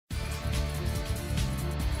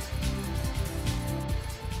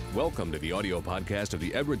Welcome to the audio podcast of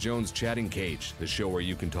the Edward Jones Chatting Cage, the show where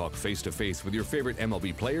you can talk face-to-face with your favorite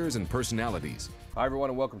MLB players and personalities. Hi, everyone,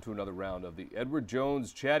 and welcome to another round of the Edward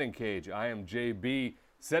Jones Chatting Cage. I am JB,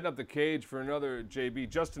 setting up the cage for another JB.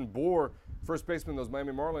 Justin Bour, first baseman of those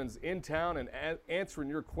Miami Marlins, in town and answering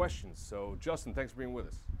your questions. So, Justin, thanks for being with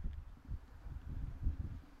us.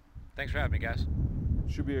 Thanks for having me, guys.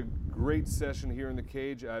 Should be a great session here in the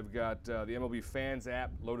cage. I've got the MLB Fans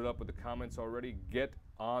app loaded up with the comments already. Get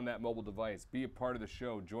on that mobile device. Be a part of the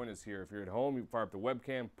show. Join us here. If you're at home, you fire up the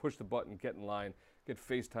webcam, push the button, get in line, get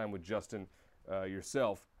FaceTime with Justin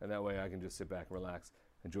yourself, and that way I can just sit back and relax,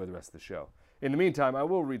 enjoy the rest of the show. In the meantime, I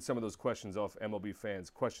will read some of those questions off MLB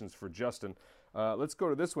Fans. Questions for Justin. Let's go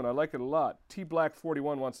to this one. I like it a lot.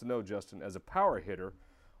 T-Black41 wants to know, Justin, as a power hitter,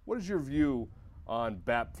 what is your view on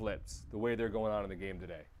bat flips, the way they're going on in the game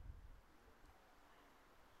today?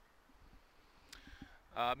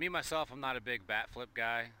 Me, myself, I'm not a big bat flip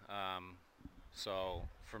guy. So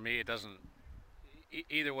for me, it doesn't,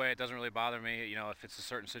 either way, it doesn't really bother me. You know, if it's a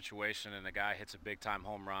certain situation and the guy hits a big-time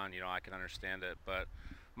home run, you know, I can understand it. But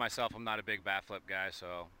myself, I'm not a big bat flip guy,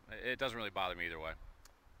 so it doesn't really bother me either way.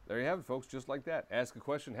 There you have it, folks, just like that. Ask a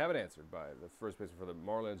question, have it answered by the first baseman for the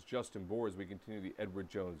Marlins, Justin Bour, as we continue the Edward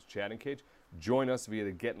Jones Chatting Cage. Join us via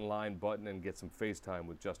the Get in Line button and get some FaceTime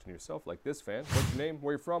with Justin yourself, like this fan. What's your name?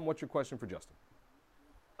 Where you're from? What's your question for Justin?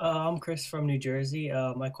 I'm Chris from New Jersey.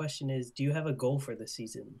 My question is, do you have a goal for the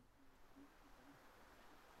season?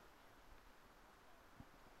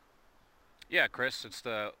 Yeah, Chris, it's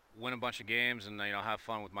to win a bunch of games and, you know, have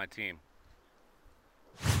fun with my team.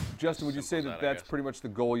 Justin, would you say that that's pretty much the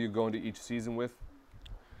goal you go into each season with?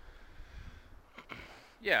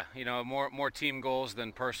 Yeah, you know, more team goals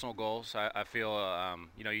than personal goals. I feel,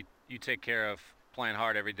 you know, you take care of playing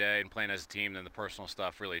hard every day and playing as a team, then the personal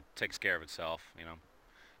stuff really takes care of itself, you know.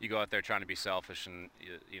 You go out there trying to be selfish and,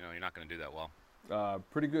 you know, you're not going to do that well.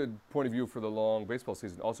 Pretty good point of view for the long baseball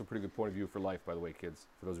season. Also pretty good point of view for life, by the way, kids,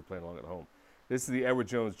 for those who are playing along at home. This is the Edward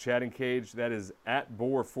Jones Chatting Cage. That is at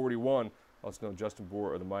Bour41, also known Justin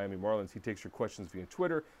Bour of the Miami Marlins. He takes your questions via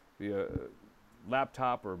Twitter, via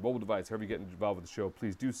laptop or mobile device, however you get involved with the show,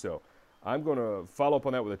 please do so. I'm going to follow up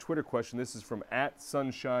on that with a Twitter question. This is from at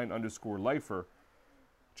sunshine_lifer.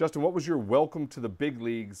 Justin, what was your welcome to the big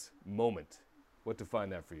leagues moment? What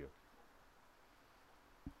defined that for you?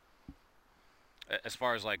 As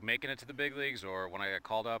far as like making it to the big leagues, or when I got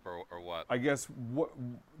called up, or what? I guess what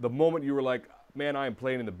the moment you were like, man, I am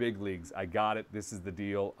playing in the big leagues. I got it. This is the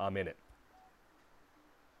deal. I'm in it.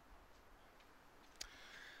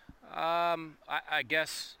 I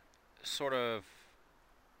guess sort of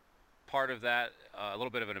part of that, a little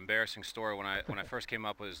bit of an embarrassing story. When I first came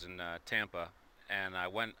up was in Tampa, and I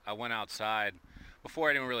went outside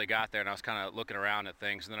before I even really got there, and I was kind of looking around at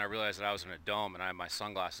things, and then I realized that I was in a dome and I had my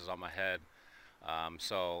sunglasses on my head.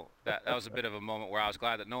 So that was a bit of a moment where I was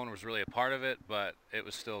glad that no one was really a part of it, but it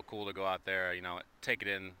was still cool to go out there, you know, take it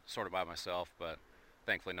in sort of by myself, but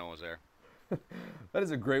thankfully no one was there. That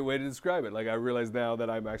is a great way to describe it. Like, I realize now that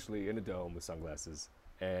I'm actually in a dome with sunglasses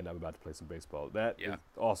and I'm about to play some baseball. That is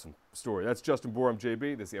awesome story. That's Justin Bour. I'm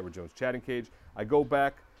JB. This is the Edward Jones Chatting Cage. I go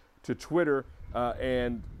back to Twitter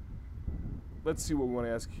and let's see what we want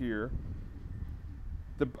to ask here.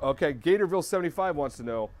 Okay, Gatorville75 wants to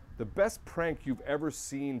know the best prank you've ever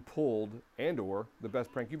seen pulled and or the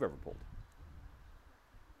best prank you've ever pulled.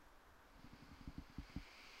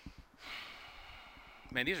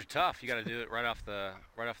 Man, these are tough. You got to do it right off the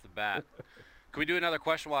bat. Can we do another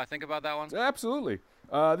question while I think about that one? Absolutely.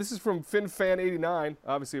 This is from FinFan89,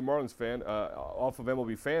 obviously a Marlins fan, off of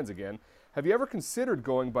MLB Fans again. Have you ever considered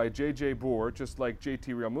going by JJ Bour, just like JT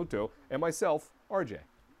Realmuto, and myself, RJ?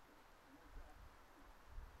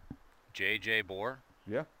 JJ Bour?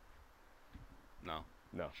 Yeah. No,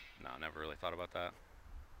 never really thought about that.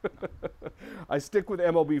 No. I stick with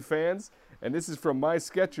MLB Fans, and this is from my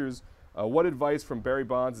Sketchers. What advice from Barry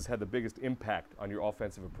Bonds has had the biggest impact on your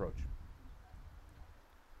offensive approach?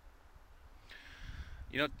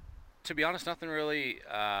 You know, to be honest, nothing really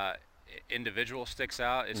individual sticks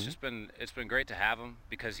out. It's just been great to have him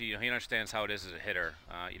because he understands how it is as a hitter.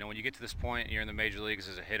 You know, when you get to this point and you're in the major leagues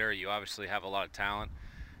as a hitter, you obviously have a lot of talent,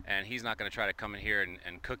 and he's not going to try to come in here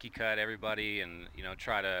and cookie cut everybody and, you know,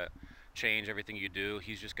 try to change everything you do.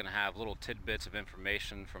 He's just going to have little tidbits of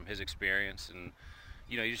information from his experience, and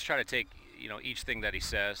you know, you just try to take, you know, each thing that he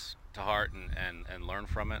says to heart and learn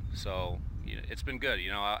from it. So, you know, it's been good.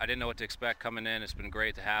 You know, I didn't know what to expect coming in. It's been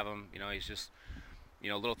great to have him. You know, he's just, you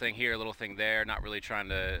know, a little thing here, a little thing there, not really trying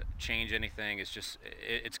to change anything. It's just,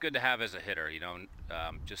 it's good to have as a hitter, you know,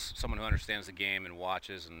 just someone who understands the game and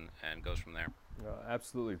watches and goes from there.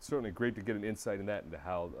 Absolutely. It's certainly great to get an insight in that, into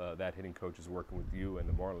how that hitting coach is working with you and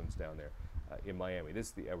the Marlins down there in Miami. This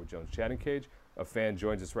is the Edward Jones Chatting Cage. A fan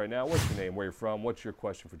joins us right now. What's your name? Where you're from? What's your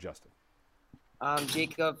question for Justin? I'm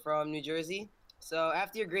Jacob from New Jersey. So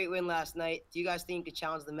after your great win last night, do you guys think you could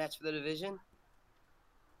challenge the Mets for the division?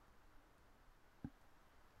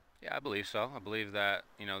 Yeah, I believe so. I believe that,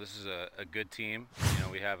 this is a good team.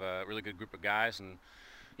 We have a really good group of guys, and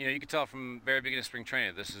you can tell from the very beginning of spring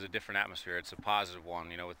training, this is a different atmosphere. It's a positive one,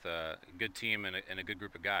 with a good team and a good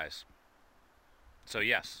group of guys. So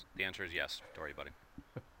yes, the answer is yes. How are you, buddy?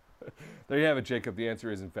 There you have it, Jacob. The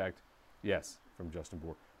answer is, in fact, yes, from Justin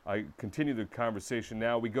Bour. I continue the conversation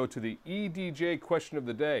now. We go to the EDJ question of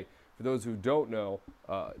the day. For those who don't know,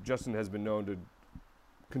 Justin has been known to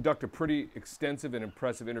conduct a pretty extensive and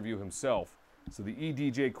impressive interview himself. So the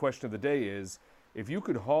EDJ question of the day is, if you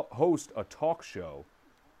could host a talk show,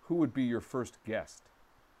 who would be your first guest?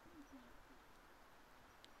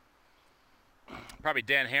 Probably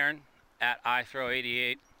Dan Herron at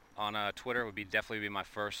iThrow88 on Twitter would definitely be my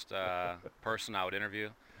first person I would interview.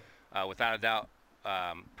 Without a doubt,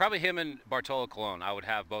 probably him and Bartolo Colon. I would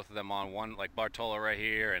have both of them on, one like Bartolo right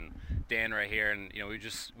here and Dan right here, and we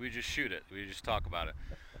just shoot it. We just talk about it.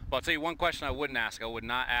 But I'll tell you one question I wouldn't ask. I would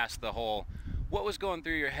not ask the whole, what was going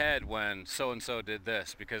through your head when so-and-so did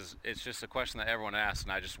this? Because it's just a question that everyone asks,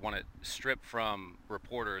 and I just want it stripped from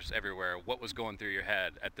reporters everywhere. What was going through your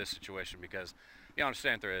head at this situation? Because the honest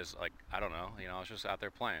answer is, I don't know. I was just out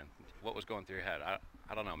there playing. What was going through your head?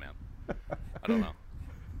 I don't know, man. I don't know.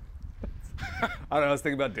 I don't know. I was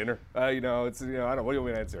thinking about dinner. I don't know. What do you want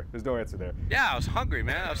me to answer? There's no answer there. Yeah, I was hungry,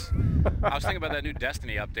 man. I was thinking about that new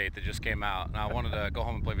Destiny update that just came out, and I wanted to go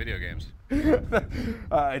home and play video games. It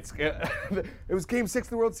was Game 6 of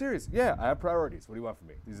the World Series. Yeah, I have priorities. What do you want from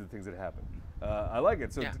me? These are the things that happen. I like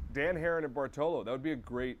it. So yeah. Dan Herron and Bartolo, that would be a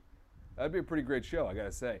pretty great show, I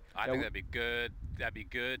gotta say. I think that'd be good. That'd be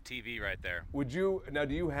good TV right there.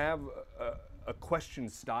 Do you have a question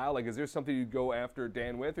style? Is there something you'd go after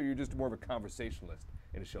Dan with, or you're just more of a conversationalist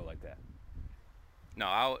in a show like that?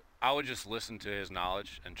 No, I would just listen to his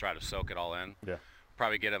knowledge and try to soak it all in. Yeah.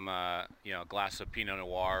 Probably get him a glass of Pinot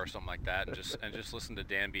Noir or something like that, and just listen to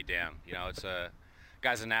Dan be Dan.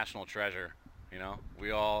 Guy's a national treasure.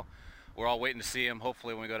 We're all waiting to see him.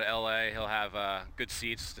 Hopefully, when we go to LA, he'll have good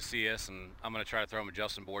seats to see us, and I'm gonna try to throw him a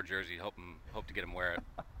Justin Bour jersey. Hope to get him wear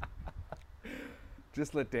it.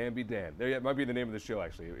 Just let Dan be Dan. That might be the name of the show,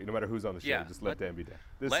 actually. No matter who's on the show, just let Dan be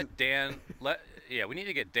Dan. We need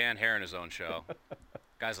to get Dan Herron his own show.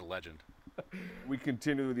 Guy's a legend. We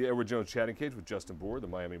continue with the Edward Jones Chatting Cage with Justin Bour, the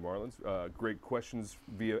Miami Marlins. Great questions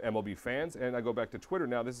via MLB fans. And I go back to Twitter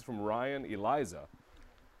now. This is from Ryan Eliza.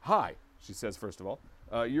 Hi, she says, first of all.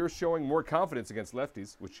 You're showing more confidence against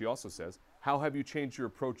lefties, which she also says. How have you changed your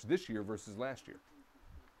approach this year versus last year?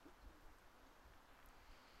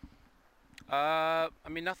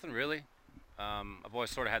 Nothing really. I've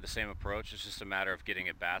always sort of had the same approach. It's just a matter of getting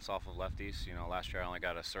at bats off of lefties. Last year I only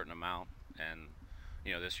got a certain amount, and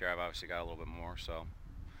this year I've obviously got a little bit more. So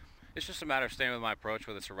it's just a matter of staying with my approach,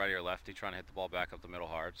 whether it's a righty or lefty, trying to hit the ball back up the middle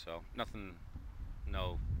hard. So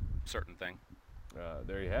no certain thing.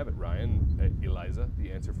 There you have it, Ryan. Eliza,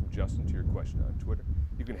 the answer from Justin to your question on Twitter.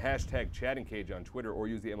 You can hashtag Chatting Cage on Twitter or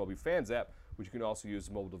use the MLB Fans app, which you can also use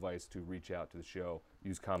a mobile device to reach out to the show,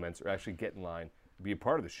 use comments, or actually get in line, be a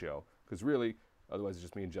part of the show. Because really, otherwise it's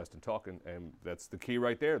just me and Justin talking, and that's the key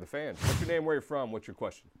right there, the fans. What's your name, where you're from, what's your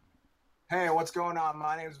question? Hey, what's going on?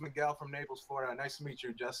 My name is Miguel from Naples, Florida. Nice to meet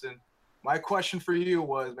you, Justin. My question for you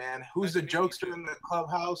was, man, who's the jokester in the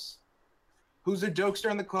clubhouse? Who's the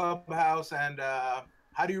jokester in the clubhouse, and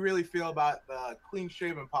how do you really feel about the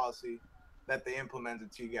clean-shaven policy that they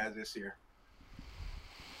implemented to you guys this year?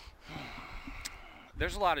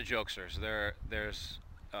 There's a lot of jokesters. There's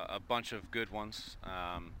a bunch of good ones.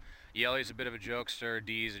 Yelly's a bit of a jokester.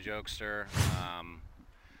 D's a jokester.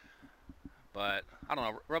 But I don't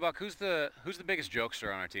know. Roebuck, who's the biggest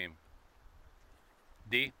jokester on our team?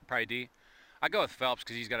 D, probably D. I go with Phelps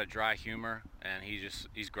because he's got a dry humor, and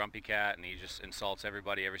he's grumpy cat, and he just insults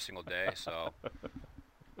everybody every single day. So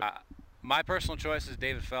my personal choice is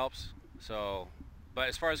David Phelps. So, but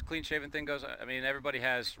as far as the clean-shaven thing goes, everybody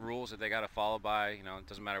has rules that they got to follow by. It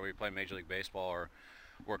doesn't matter whether you play Major League Baseball or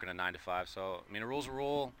working a 9 to 5. So, a rule's a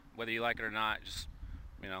rule, whether you like it or not. Just,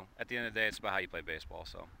 at the end of the day, it's about how you play baseball.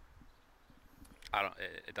 So,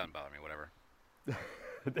 it doesn't bother me, whatever.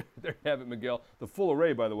 There you have it, Miguel. The full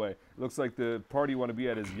array, by the way. It looks like the party you want to be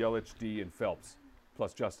at is Yelich, D, and Phelps,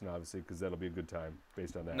 plus Justin, obviously, because that'll be a good time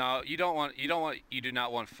based on that. No, you do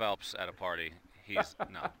not want Phelps at a party.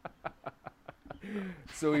 No.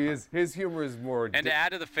 So he is. His humor is more. And to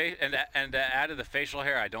add to the and to add to the facial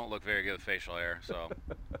hair, I don't look very good with facial hair, so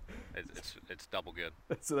it's double good.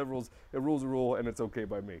 So that rules. It rules a rule, and it's okay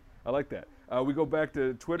by me. I like that. We go back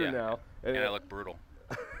to Twitter now, and I look brutal.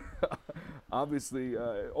 Obviously,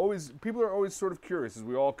 people are always sort of curious as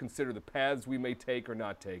we all consider the paths we may take or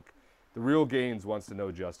not take. The Real Gains wants to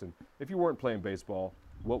know, Justin, if you weren't playing baseball,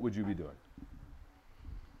 what would you be doing?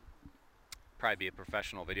 Probably be a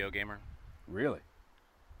professional video gamer. Really?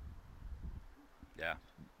 Yeah.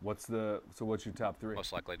 What's your top 3?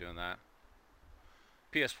 Most likely doing that.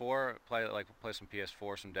 PS4, play some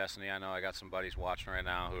PS4, some Destiny. I know I got some buddies watching right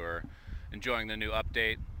now who are enjoying the new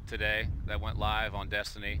update today that went live on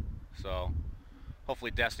Destiny. So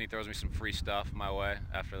hopefully Destiny throws me some free stuff my way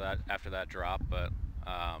after that drop. But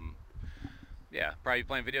yeah, probably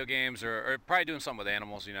playing video games or probably doing something with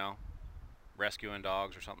animals, you know, rescuing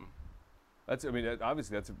dogs or something.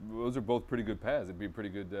 Obviously those are both pretty good paths. It'd be a pretty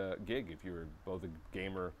good gig if you were both a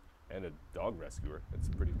gamer and a dog rescuer. It's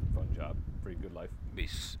a pretty fun job, pretty good life. Be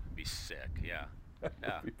sick, yeah. Yeah.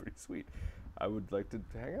 That'd be pretty sweet. I would like to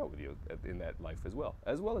hang out with you in that life as well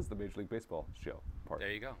as the Major League Baseball show part.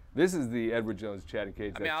 There you go. This is the Edward Jones Chatting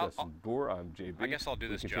Cage. That's Justin Bour. I'm JB. I guess I'll do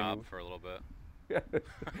this job for a little bit.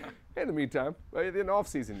 In the meantime, in off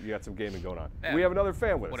season, you got some gaming going on. Yeah, we have another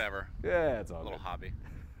fan with us. Whatever. Yeah, it's all a little good. hobby.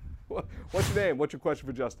 What's your name? What's your question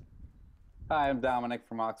for Justin? Hi, I'm Dominic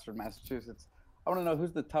from Oxford, Massachusetts. I want to know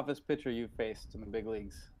who's the toughest pitcher you've faced in the big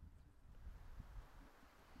leagues.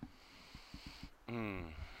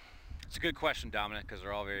 It's a good question, Dominic, because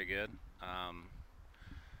they're all very good.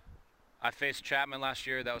 I faced Chapman last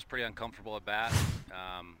year. That was pretty uncomfortable at bat.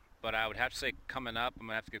 But I would have to say, coming up, I'm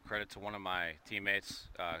going to have to give credit to one of my teammates.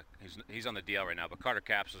 He's on the DL right now, but Carter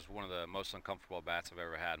Capps is one of the most uncomfortable bats I've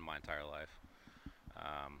ever had in my entire life.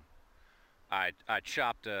 I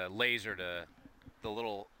chopped a laser to the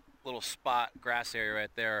little spot grass area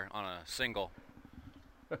right there on a single,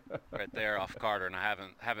 right there off Carter, and I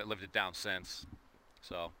haven't lived it down since.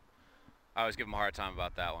 So I always give him a hard time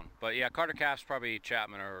about that one. But yeah, Carter Capps, probably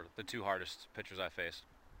Chapman are the two hardest pitchers I faced.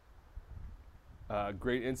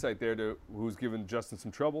 Great insight there to who's given Justin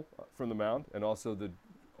some trouble from the mound, and also the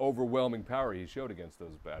overwhelming power he showed against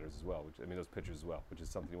those batters as well. Those pitchers as well, which is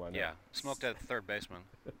something you want to know. Yeah, smoked at the third baseman.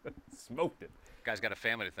 Smoked it. Guy's got a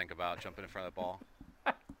family to think about, jumping in front of the ball.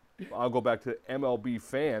 I'll go back to MLB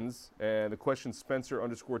fans, and the question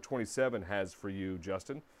Spencer_27 has for you,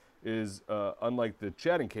 Justin, is unlike the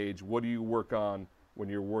chatting cage, what do you work on when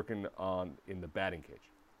you're working on in the batting cage?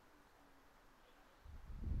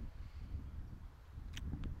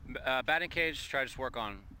 Batting cage, try to just work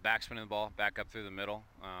on backspinning the ball, back up through the middle.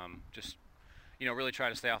 Just, really try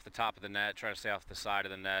to stay off the top of the net, try to stay off the side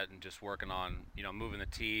of the net, and just working on, moving the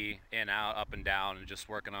tee in, out, up and down, and just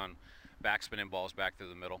working on backspinning balls back through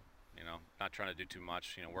the middle. Not trying to do too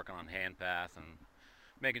much, working on hand path and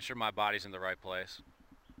making sure my body's in the right place.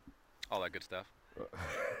 All that good stuff.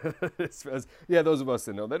 Yeah, those of us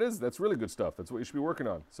that know that's really good stuff. That's what you should be working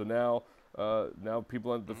on. So now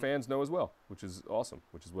people, the fans know as well, which is awesome,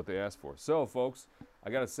 which is what they asked for. So, folks, I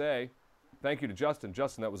got to say, thank you to Justin.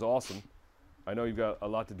 Justin, that was awesome. I know you've got a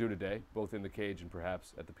lot to do today, both in the cage and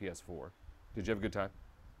perhaps at the PS4. Did you have a good time?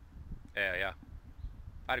 Yeah.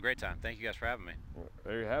 I had a great time. Thank you guys for having me. Well,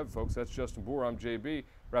 there you have it, folks. That's Justin Bour. I'm JB.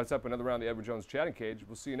 Wraps up another round of the Edward Jones Chatting Cage.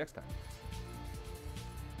 We'll see you next time.